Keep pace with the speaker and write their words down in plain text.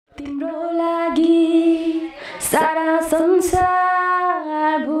तिम्रो लागि सारा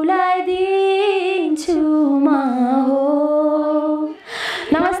संसार भुलाइदिन्छु म हो।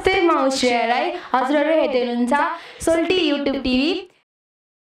 नमस्ते, म श्रेया राई। हजुरहरू हेर्दै हुनुहुन्छ सोल्टी युट्युब टिभी।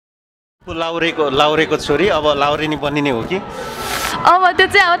 लाउरेको छोरी अब लाउरेनी बनिने हो कि? अब त्यो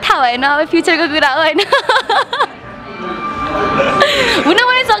चाहिँ अब थाहा भएन, अब फ्युचरको कुरा हो होइन। हुन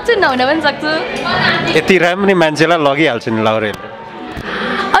पनि सक्छु, नहुन पनि सक्छु। यति राम्रै मान्छेलाई लगिहाल्छ नि लाउरेले।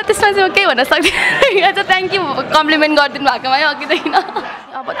 अब त्यसमा चाहिँ म केही भन्न सक्दिनँ। अच्छा, थ्याङ्क यू कम्प्लिमेन्ट गरिदिनु भएकोमा है अघिदेखि।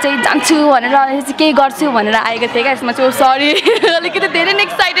 अब चाहिँ जान्छु भनेर केही गर्छु भनेर आएको थिएँ क्या। यसमा चाहिँ सरी, अलिकति धेरै नै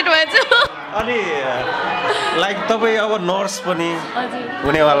एक्साइटेड भएछु। अनि लाइक तपाईँ अब नर्स पनि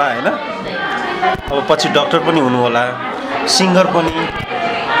हुनेवाला होइन, अब पछि डक्टर पनि हुनुहोला, सिङ्गर पनि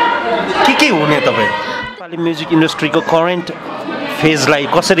के हुने तपाईँ? नेपाली म्युजिक इन्डस्ट्रीको करेन्ट फेजलाई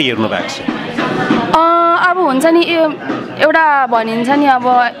कसरी हेर्नु भएको छ? अब हुन्छ नि एउटा भनिन्छ नि, अब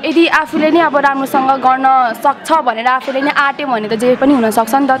यदि आफूले नै अब राम्रोसँग गर्न सक्छ भनेर आफूले नै आँट्यो भने त जे पनि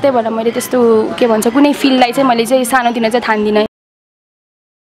हुनसक्छ नि त। त्यही भएर मैले त्यस्तो के भन्छ कुनै फिल्डलाई चाहिँ मैले चाहिँ सानोतिनो चाहिँ ठान्दिनँ।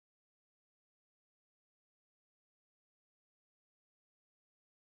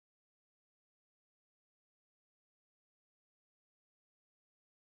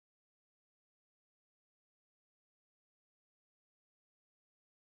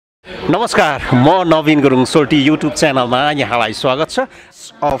 नमस्कार, म नवीन गुरुङ सोल्टी युट्युब च्यानलमा यहाँलाई स्वागत छ।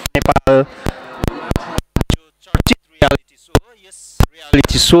 अफ नेपाल जो चर्चित रियालिटी सो हो, यस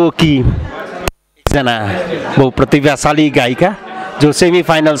रियालिटी सो कि एकजना बहुप्रतिभाशाली गायिका जो सेमी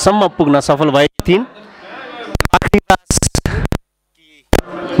फाइनलसम्म पुग्न सफल भएकी थिइन्,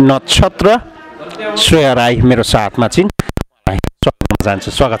 नक्षत्र श्रेया राई मेरो साथमा छिन्। स्वागत गर्न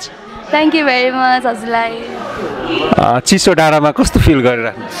चाहन्छु। स्वागत छ। थ्याङ्क यू भेरी मच हजुरलाई। चिसो डाँडामा कस्तो फिल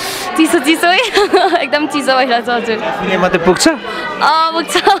गरिरहनु? चिसो है, एकदम चिसो भइरहेछ हजुर। कफीले मात्रै पुग्छ?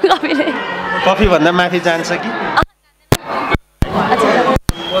 पुग्छ कफीले। कफीभन्दा माथि जान्छ कि?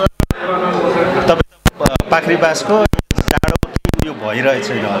 तपाईँ पाखरीबासको जाडो यो भइरहेछ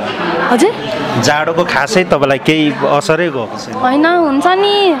होला हजुर? जाडोको खासै तपाईँलाई केही असरै गएको छैन? होइन, हुन्छ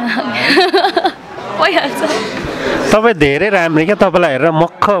नि, भइहाल्छ। तपाईँ धेरै राम्री क्या, तपाईँलाई हेरेर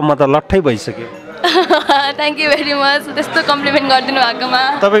मक्ख म त लट्ठै भइसक्यो। थ्याङ्क यू भेरी मच त्यस्तो कम्प्लिमेन्ट गरिदिनु भएकोमा।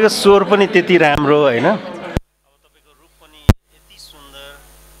 तपाईँको स्वर पनि त्यति राम्रो होइन, तपाईँको रूप पनि यति सुन्दर।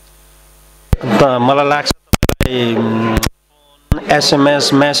 मलाई लाग्छ तपाईँलाई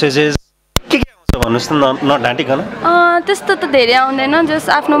एसएमएस मेसेजेस के आउँछ भन्नुहोस् त, नढाँटिकन। त्यस्तो त धेरै आउँदैन, जस्ट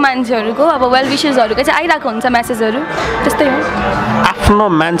आफ्नो मान्छेहरूको अब वेल विसेसहरूको चाहिँ आइरहेको हुन्छ मेसेजहरू, त्यस्तै हो। आफ्नो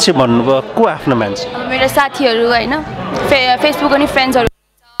मान्छे भन्नुभयो, को आफ्नो मान्छे? मेरो साथीहरू होइन, फेसबुक अनि फ्रेन्ड्सहरू,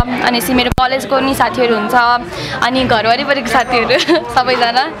 अनि मेरो कलेजको नि साथीहरू हुन्छ, अनि घर वरिपरिको साथीहरू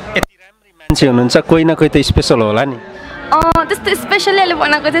सबैजना। यति राम्री मान्छे हुनुहुन्छ, कोही न कोही त स्पेसल होला नि? त्यस्तो स्पेसली अहिले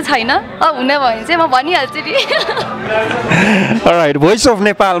बनाएको चाहिँ छैन, हुने भयो भने चाहिँ म भनिहाल्छु नि। अलराइट, भोइस अफ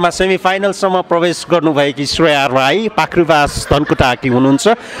नेपालमा सेमी फाइनलसम्म प्रवेश गर्नुभएकी श्रेया राई पाखरीबास धनकुटाकी हुनुहुन्छ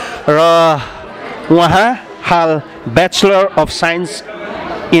र उहाँ हाल bachelor of science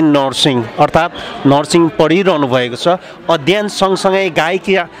in nursing अर्थात् नर्सिङ पढिरहनु भएको छ। अध्ययन सँगसँगै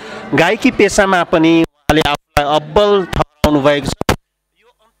गायकी पेसामा पनि उहाँले आफूलाई अब्बल ठहराउनु भएको छ। यो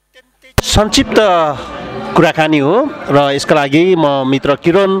अत्यन्तै संक्षिप्त कुराकानी हो र यसका लागि म मित्र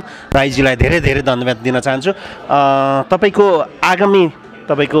किरण राईजीलाई धेरै धेरै धन्यवाद दिन चाहन्छु। तपाईँको आगामी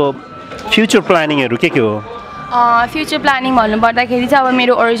फ्युचर प्लानिङहरू के हो? फ्युचर प्लानिङ भन्नुपर्दाखेरि चाहिँ अब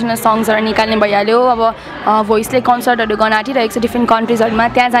मेरो ओरिजिनल सङ्ग्सहरू निकाल्ने भइहाल्यो। अब भोइसले कन्सर्टहरू गर्न आँटिरहेको छ डिफ्रेन्ट कन्ट्रिजहरूमा,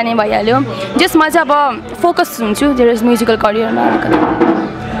 त्यहाँ जाने भइहाल्यो, जसमा चाहिँ अब फोकस हुन्छु मेरो म्युजिकल करियरमा।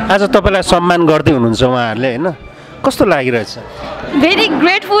 आज तपाईँलाई सम्मान गर्दै हुनुहुन्छ उहाँहरूले होइन, कस्तो लागिरहेछ? Very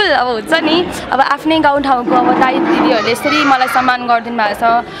grateful. अब हुन्छ नि, अब आफ्नै गाउँठाउँको अब दाइ दिदीहरूले यसरी मलाई सम्मान गरिदिनु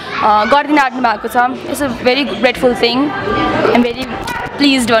आँट्नु भएको छ। It's a very grateful thing. I'm very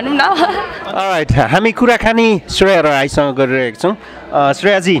pledged भनौँ न। अलराइट, हामी कुराकानी श्रेया राईसँग गरिरहेका छौँ।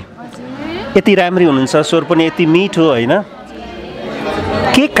 श्रेयाजी यति राम्री हुनुहुन्छ, स्वर पनि यति मिठो होइन,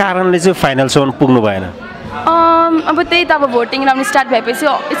 के कारणले चाहिँ फाइनलसम्म पुग्नु भएन? अब त्यही त अब भोटिङ राउन्ड स्टार्ट भएपछि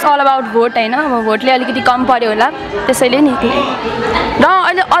इट्स अल अबाउट भोट होइन, अब भोटले अलिकति कम पऱ्यो होला त्यसैले नि। र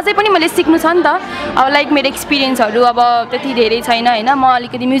अहिले अझै पनि मैले सिक्नु छ नि त, अब लाइक मेरो एक्सपिरियन्सहरू अब त्यति धेरै छैन होइन, म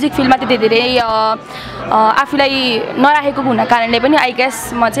अलिकति म्युजिक फिल्डमा त्यति धेरै आफूलाई नराखेको हुना कारणले पनि आई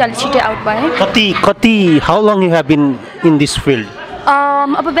गेस म चाहिँ अलिक छिटै आउट भएँ। How long you have been in this field?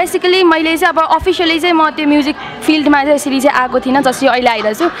 अब बेसिकली मैले चाहिँ अब अफिसियली चाहिँ म त्यो म्युजिक फिल्डमा चाहिँ यसरी चाहिँ आएको थिइनँ जसरी अहिले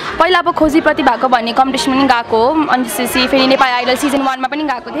आइरहेको छु। पहिला अब खोजीप्रति भएको भन्ने कम्पिटिसन पनि गएको हो, अनि त्यसपछि फेरि नेपाल आइडल सिजन 1मा पनि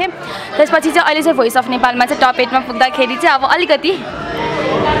गएको थिएँ। त्यसपछि चाहिँ अहिले चाहिँ भोइस अफ नेपालमा चाहिँ टप 8मा पुग्दाखेरि चाहिँ अब अलिकति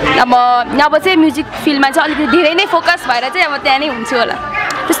अब चाहिँ म्युजिक फिल्डमा चाहिँ अलिकति धेरै नै फोकस भएर चाहिँ अब त्यहाँ नै हुन्छु होला।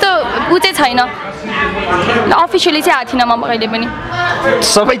 त्यस्तो ऊ चाहिँ छैन अफिसियली चाहिँ आएको थिइनँ म कहिले पनि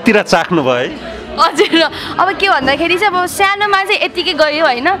सबैतिर चाख्नु भयो है हजुर अब के भन्दाखेरि चाहिँ अब सानोमा चाहिँ यतिकै गयो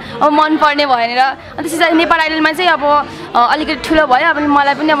होइन अब मनपर्ने भनेर अनि त्यसपछि नेपाल आइडलमा चाहिँ अब अलिकति ठुलो भयो अब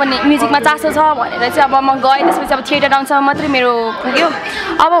मलाई पनि अब म्युजिकमा चासो छ भनेर चाहिँ अब म गएँ त्यसपछि अब थिएटर डान्समा मात्रै मेरो पुग्यो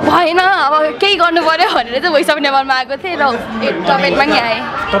अब भएन अब केही गर्नु पऱ्यो भनेर चाहिँ भोइस अफ नेपालमा आएको थिएँ र टपेटमा नि आएँ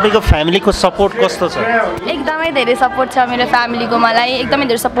तपाईँको फ्यामिलीको सपोर्ट कस्तो छ एकदमै धेरै सपोर्ट छ मेरो फ्यामिलीको मलाई एकदमै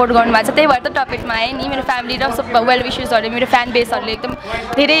धेरै सपोर्ट गर्नुभएको छ त्यही भएर त टपेटमा आएँ नि मेरो फ्यामिली र सब वेल विशेसहरूले मेरो फ्यान बेसहरूले एकदम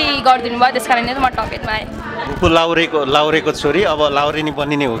धेरै गरिदिनु भयो त्यस कारणले म टपेटमा आएँ लाउरेको छोरी अब लाउरेनी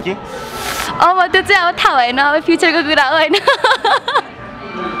बनिने हो कि अब त्यो चाहिँ अब थाहा भएन अब फ्युचरको कुरा हो होइन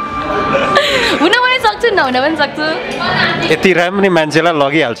हुन पनि सक्छु नहुन पनि सक्छु यति राम्रै मान्छेलाई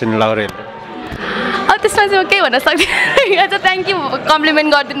लगिहाल्छ नि लाउरेले अब त्यसमा चाहिँ म केही भन्न सक्दिनँ यहाँ चाहिँ थ्याङ्क यू कम्प्लिमेन्ट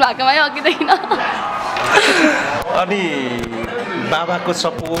गरिदिनु भएकोमा है अघिदेखि अनि बाबाको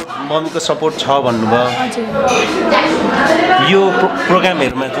सपोर्ट मम्मीको सपोर्ट छ भन्नुभयो यो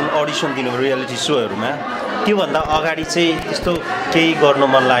प्रोग्रामहरूमा जुन अडिसन दिनुभयो रियालिटी सोहरूमा त्योभन्दा अगाडि चाहिँ त्यस्तो केही गर्नु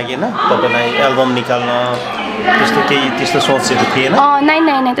मन लागेन तपाईँलाई एल्बम निकाल्न त्यस्तो केही त्यस्तो सोचेको थिएन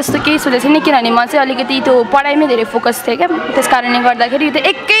नै त्यस्तो केही सोचेको थिएन किनभने म चाहिँ अलिकति त्यो पढाइमै धेरै फोकस थिएँ क्या त्यस कारणले गर्दाखेरि त्यो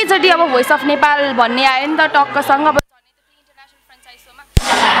एकैचोटि अब भोइस अफ नेपाल भन्ने आयो नि त टक्कसँग अब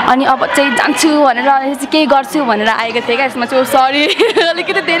अनि अब चाहिँ जान्छु भनेर चाहिँ केही गर्छु भनेर आएको थिएँ क्या यसमा चाहिँ सरी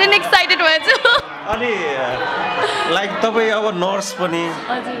अलिकति धेरै नै एक्साइटेड भएछु अनि लाइक तपाईँ अब नर्स पनि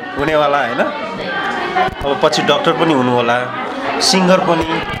हुनेवाला होइन अब पछि डक्टर पनि हुनुहोला सिङ्गर पनि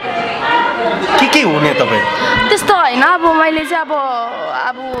के हुने तपाईँ त्यस्तो होइन अब मैले चाहिँ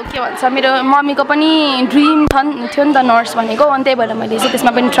अब के भन्छ मेरो मम्मीको पनि ड्रिम थियो नि त नर्स भनेको अनि त्यही भएर मैले चाहिँ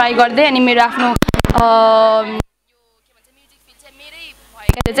त्यसमा पनि ट्राई गरिदिएँ अनि मेरो आफ्नो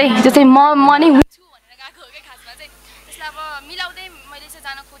त्यो चाहिँ म नै हुन्छु भनेर गएको हो क्या खासमा चाहिँ त्यसलाई अब मिलाउँदै मैले चाहिँ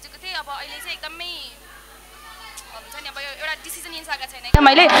जान खोजेको थिएँ अब अहिले चाहिँ एकदमै हुन्छ नि अब एउटा डिसिजन लिइसकेको छैन क्या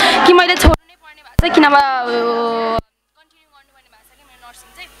मैले कि मैले छोड्नु नै पर्ने भएको छ कि नभए कन्टिन्यू गर्नुपर्ने भएको छ कि मेरो नर्सिङ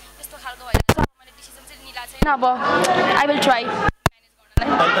चाहिँ त्यस्तो खालको भइरहेको छ अब मैले डिसिजन चाहिँ लिइरहेको छैन अब आई विल ट्राई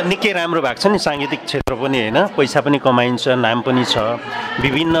अहिले त निकै राम्रो भएको छ नि साङ्गीतिक क्षेत्र पनि होइन पैसा पनि कमाइन्छ नाम पनि छ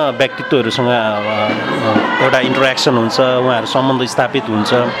विभिन्न व्यक्तित्वहरूसँग एउटा इन्टरेक्सन हुन्छ उहाँहरू सम्बन्ध स्थापित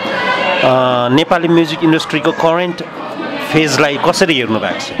हुन्छ नेपाली म्युजिक इन्डस्ट्रीको करेन्ट फेजलाई कसरी हेर्नु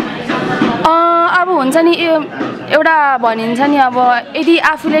भएको छ अब हुन्छ नि एउटा भनिन्छ नि अब यदि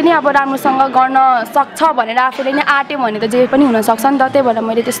आफूले नै अब राम्रोसँग गर्न सक्छ भनेर आफूले नै आँट्यो भने त जे पनि हुनसक्छ नि त त्यही भएर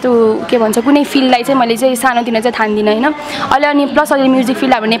मैले त्यस्तो के भन्छ कुनै फिल्डलाई चाहिँ मैले चाहिँ सानोतिनो चाहिँ ठान्दिनँ होइन अहिले अनि प्लस अहिले म्युजिक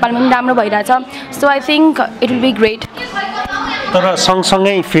फिल्ड हाम्रो नेपालमा पनि राम्रो भइरहेछ so I think it will be great तर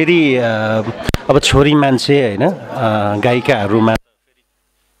सँगसँगै फेरि अब छोरी मान्छे होइन गायिकाहरूमा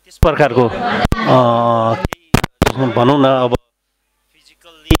त्यस प्रकारको भनौँ न अब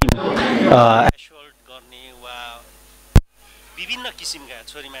फिजिकल्ली एस्योर्ड गर्ने वा विभिन्न किसिमका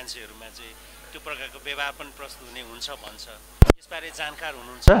छोरी मान्छेहरूमा चाहिँ त्यो प्रकारको व्यवहार पनि प्रस्तुत हुने हुन्छ भन्छ यसबारे जानकार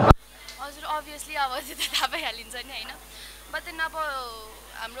हुनुहुन्छ हजुर अभियसली अब त्यो त थाहा पाइहालिन्छ नि होइन बट देन अब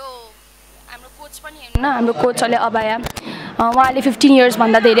हाम्रो कोच पनि हेर्नु न हाम्रो कोच अहिले अबाया उहाँले 15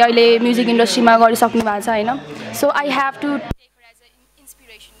 इयर्सभन्दा धेरै अहिले म्युजिक इन्डस्ट्रीमा गरिसक्नु भएको छ होइन so I have to take her as a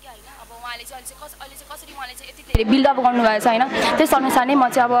inspiration क्या होइन अब उहाँले चाहिँ अहिले चाहिँ कसरी उहाँले चाहिँ यति धेरै बिल्डअप गर्नुभएको छ होइन त्यस अनुसार नै म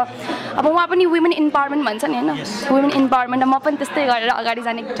चाहिँ अब उहाँ पनि वुमेन इम्पावरमेन्ट भन्छ नि होइन वुमेन इम्पावरमेन्ट म पनि त्यस्तै गरेर अगाडि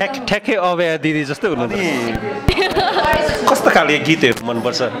जाने ठ्याक्कै अभया दिदी जस्तै हुनुहुन्छ कस्तो खालको गीतहरू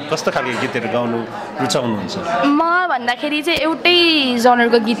मनपर्छ कस्तो खालको गीतहरू गाउनु रुचाउनुहुन्छ म भन्दाखेरि चाहिँ एउटै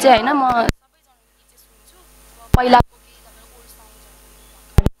जनरको गीत चाहिँ होइन म पहिला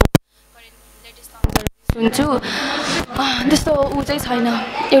सुन्छु त्यस्तो ऊ चाहिँ छैन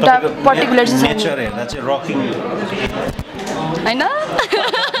एउटा पर्टिकुलर नेचर हेर्दा चाहिँ रकिङ हैन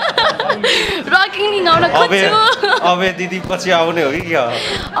रकिङ नि गाउन खोज्छु अबे दिदी पछि आउने हो कि के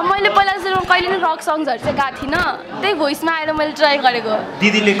हो मैले पहिला सुरुमा कहिले नि रक सङ्ग्सहरु चाहिँ गाएको थिइनँ त्यही भोइसमा आएर मैले ट्राई गरेको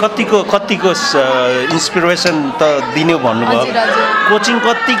दिदीले कतिको इन्स्पिरेसन त दिनु भन्नुभयो कोचिङ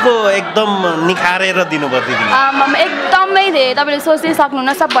कतिको एकदम निखारेर दिनुभयो दिदीले एकदमै धेरै तपाईले सोच्नै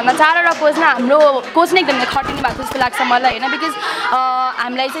सक्नुहुन्न सबभन्दा चारवटा कोचमा हाम्रो कोच नै एकदमै खटिनु भएको जस्तो लाग्छ मलाई होइन बिकज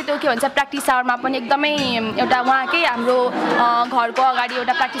हामीलाई चाहिँ त्यो के भन्छ प्र्याक्टिस आवरमा पनि एकदमै एउटा उहाँकै हाम्रो घरको अगाडि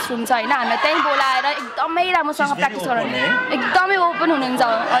एउटा प्र्याक्टिस रुम छ होइन हामीलाई त्यहीँ बोलाएर एकदमै राम्रोसँग प्र्याक्टिस गराउनु एकदमै ओपन हुनुहुन्छ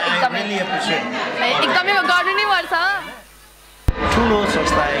एकदमै गर्नु नै पर्छ ठुलो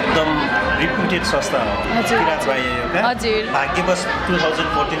संस्था एकदम रिप्युटेड संस्था हो किरात भाइ हजुर भाग्यवश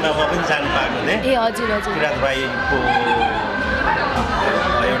 2014 मा म पनि जानु पाएको थिएँ ए हजुर हजुर किरात भाइको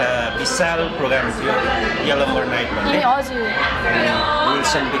एउटा विशाल प्रोग्राम थियो यलम्बर नाइट भन्ने ए हजुर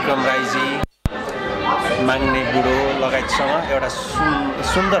विल्सन विक्रम राईजी माग्ने बुढो लगायतसँग एउटा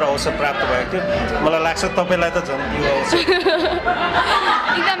सुन्दर अवसर प्राप्त भएको थियो मलाई लाग्छ तपाईँलाई त झन् यो अवसर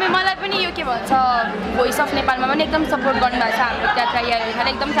एकदमै मलाई पनि यो के भन्छ भोइस अफ नेपालमा पनि एकदम सपोर्ट गर्नुभएको छ हाम्रो त्यहाँ ट्राइयार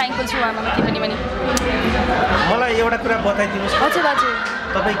एकदम थ्याङ्कफुल छु उहाँमा माथि पनि मलाई एउटा कुरा बताइदिनुहोस् हजुर हजुर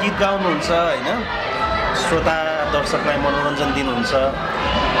तपाईँ गीत गाउनुहुन्छ होइन श्रोता दर्शकलाई मनोरञ्जन दिनुहुन्छ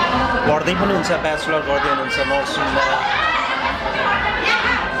पढ्दै पनि हुन्छ ब्याचलर गर्दै हुनुहुन्छ नर्सिङमा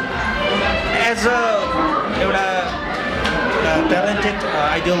एज अ एउटा ट्यालेन्टेड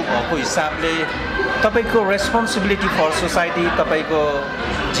आइडल भएको हिसाबले तपाईँको रेस्पोन्सिबिलिटी फर सोसाइटी तपाईँको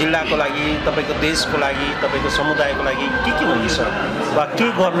जिल्लाको लागि तपाईँको देशको लागि तपाईँको समुदायको लागि के हुन्छ वा के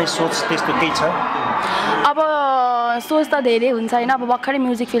गर्ने सोच त्यस्तो केही छ अब सोच त धेरै हुन्छ होइन अब भर्खरै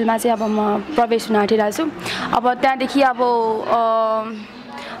म्युजिक फिल्डमा चाहिँ अब म प्रवेश हुन आँटिरहेको छु अब त्यहाँदेखि अब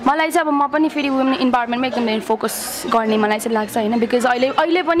मलाई चाहिँ अब म पनि फेरि वुमेन इन्भाइरोमेन्टमा एकदम धेरै फोकस गर्ने मलाई चाहिँ लाग्छ होइन बिकज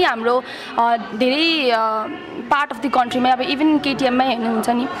अहिले पनि हाम्रो धेरै पार्ट अफ द कन्ट्रीमा अब इभन केटिएममै हेर्नुहुन्छ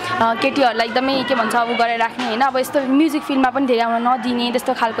नि केटीहरूलाई एकदमै के भन्छ अब गरेर राख्ने होइन अब यस्तो म्युजिक फिल्डमा पनि धेरै आउन नदिने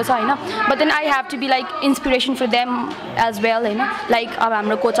त्यस्तो खालको छ होइन but then I have to be like inspiration for them as well होइन लाइक अब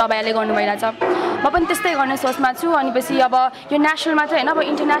हाम्रो कोच अबायाले गर्नु भइरहेछ म पनि त्यस्तै गर्ने सोचमा छु अनि पछि अब यो नेसनलमा चाहिँ होइन अब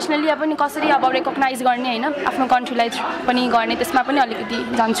इन्टरनेसनली पनि कसरी अब रेकग्नाइज गर्ने होइन आफ्नो कन्ट्रीलाई पनि गर्ने त्यसमा पनि अलिकति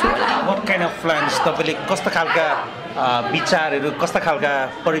जान्छु होला व्हाट काइन्ड अफ प्लान्स तपाईँले कस्ता खालका विचारहरू कस्ता खालका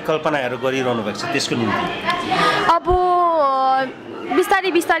परिकल्पनाहरू गरिरहनु भएको छ त्यसको निम्ति अब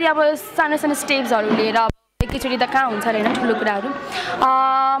बिस्तारै बिस्तारै अब सानो सानो स्टेप्सहरू लिएर एकैचोटि त कहाँ हुन्छ होइन ठुलो कुराहरू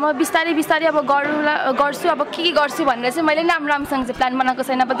म बिस्तारै बिस्तारै अब गर्छु अब के गर्छु भनेर चाहिँ मैले पनि राम्रोसँग चाहिँ प्लान बनाएको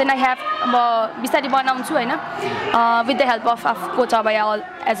छैन बट देन आई हेभ अब बिस्तारै बनाउँछु होइन with the help of coach abaya all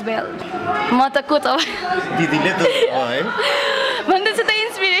as well म त कोच अबाया दिदीले त है भन्दैछु त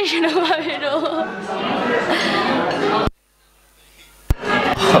इन्सपिरेसन हो मेरो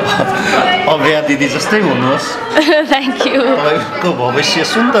अभया दिदी जस्तै हुनुहोस् थ्याङ्क यू तपाईँको भविष्य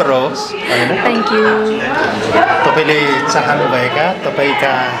सुन्दर रहोस् होइन थ्याङ्क यू तपाईँले चाहनुभएका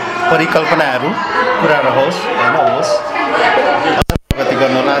तपाईँका परिकल्पनाहरू पुरा रहोस् होइन होस् प्रगति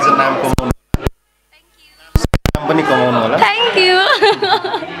गर्नु होला आज नाम कमाउनु नाम पनि कमाउनु होला थ्याङ्क यू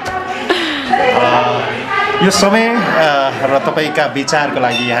यो समय र तपाईँका विचारको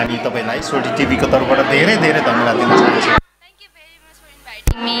लागि हामी तपाईँलाई सोल्टी टिभीको तर्फबाट धेरै धेरै धन्यवाद दिन चाहन्छौँ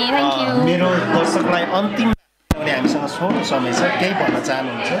मेरो दर्शकलाई अन्तिम हामीसँग छोटो समय छ केही भन्न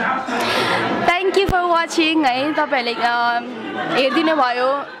चाहनुहुन्छ थ्याङ्क यू फर वाचिङ है तपाईँहरूले हेरिदिनु भयो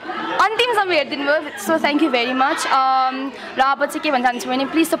अन्तिमसम्म हेरिदिनु भयो so thank you very much र अब चाहिँ के भन्न चाहन्छु भने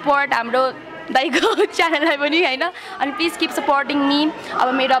प्लिज सपोर्ट हाम्रो दाइको च्यानललाई पनि होइन अनि प्लिज किप सपोर्टिङ मी अब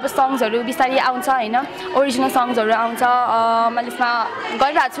मेरो अब सङ्ग्सहरू बिस्तारै आउँछ होइन ओरिजिनल सङ्ग्सहरू आउँछ मैले यसमा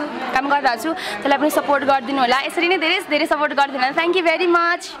गरिरहेको छु काम गरिरहेको छु त्यसलाई पनि सपोर्ट गरिदिनु होला यसरी नै धेरै धेरै सपोर्ट गरिदिनु होला thank you very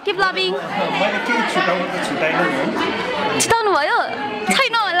much keep loving छिटाउनु भयो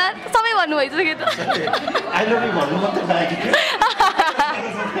छैन होला सबै भन्नु भइसक्यो त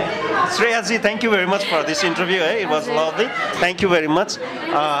Shreya ji, thank you very much for this interview. It was lovely. Thank you very much.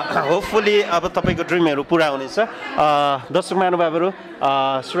 Hopefully, अब तपाईको ड्रिमहरु पूरा हुनेछ. दर्शक महानुभावहरु,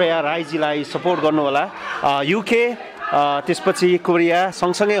 श्रेया राई जीलाई सपोर्ट गर्नु होला. UK त्यसपछि कोरिया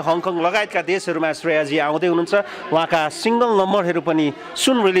सँगसँगै हङकङ लगायतका देशहरुमा श्रेया जी आउँदै हुनुहुन्छ. उहाँका सिंगल नम्बरहरु पनि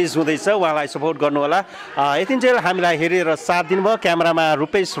सुन रिलिज हुँदैछ. उहाँलाई सपोर्ट गर्नु होला. यतिन्जेल हामीलाई हेरेर साथ दिनुभयो. क्यामेरामा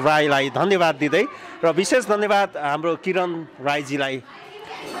रुपेश राईलाई धन्यवाद दिदै र विशेष धन्यवाद हाम्रो किरण राई जीलाई.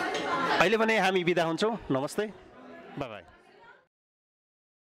 अहिले भने हामी बिदा हुन्छौँ. नमस्ते. Bye bye.